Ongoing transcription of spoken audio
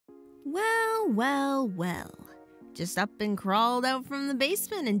Well. Just up and crawled out from the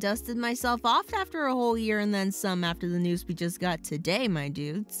basement and dusted myself off after a whole year and then some after the news we just got today, my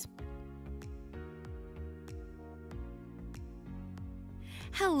dudes.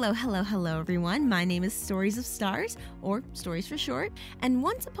 Hello everyone. My name is Stories of Stars, or Stories for short, and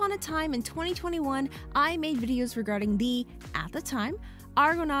once upon a time in 2021, I made videos regarding the, at the time,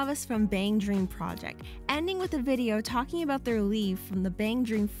 Argonavis from Bang Dream project, ending with a video talking about their leave from the Bang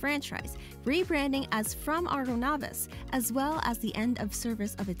Dream franchise, rebranding as From Argonavis, as well as the end of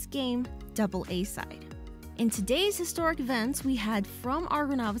service of its game, Double A Side. In today's historic events, we had From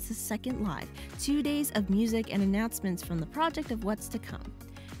Argonavis' second live, 2 days of music and announcements from the project of what's to come.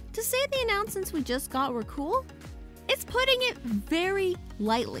 To say the announcements we just got were cool, it's putting it very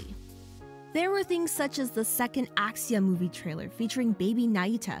lightly. There were things such as the second Axia movie trailer featuring baby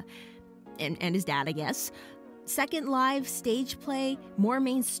Naita, and his dad, I guess, second live stage play, more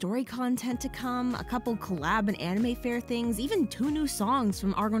main story content to come, a couple collab and anime fair things, even 2 new songs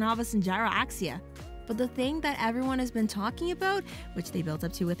from Argonavis and Zera Axia. But the thing that everyone has been talking about, which they built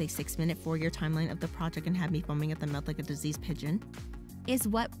up to with a 6-minute 4-year timeline of the project and had me foaming at the mouth like a diseased pigeon, is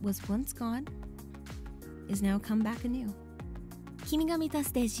what was once gone is now come back anew. Kimi ga Mita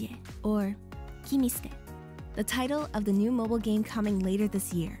Stage, or Kimiste, the title of the new mobile game coming later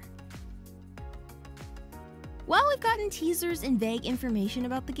this year. While we've gotten teasers and vague information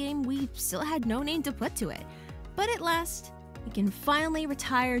about the game, we still had no name to put to it. But at last, we can finally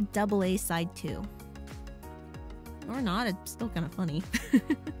retire Double A Side 2. Or not, it's still kind of funny.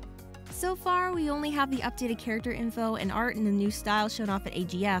 So far, we only have the updated character info and art in the new style shown off at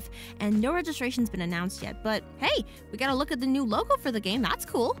AGF, and no registration's been announced yet, but hey, we gotta look at the new logo for the game, that's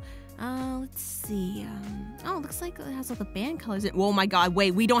cool. Let's see, oh, it looks like it has all the band colors in. Oh my god,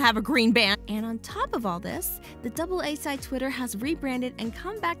 wait, we don't have a green band! And on top of all this, the Double A Side Twitter has rebranded and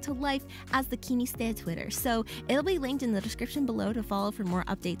come back to life as the Kimiste Twitter, so it'll be linked in the description below to follow for more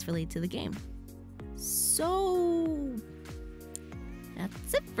updates related to the game. So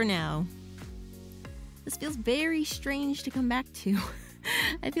that's it for now. This feels very strange to come back to.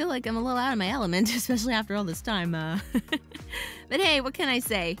 I feel like I'm a little out of my element, especially after all this time. But hey, what can I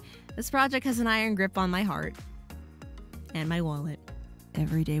say? This project has an iron grip on my heart. And my wallet.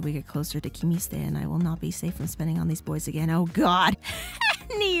 Every day we get closer to Kimiste and I will not be safe from spending on these boys again. Oh god.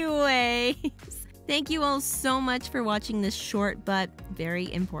 Anyways. Thank you all so much for watching this short but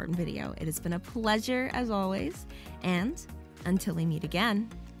very important video. It has been a pleasure as always. And until we meet again,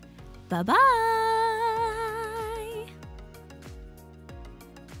 bye-bye!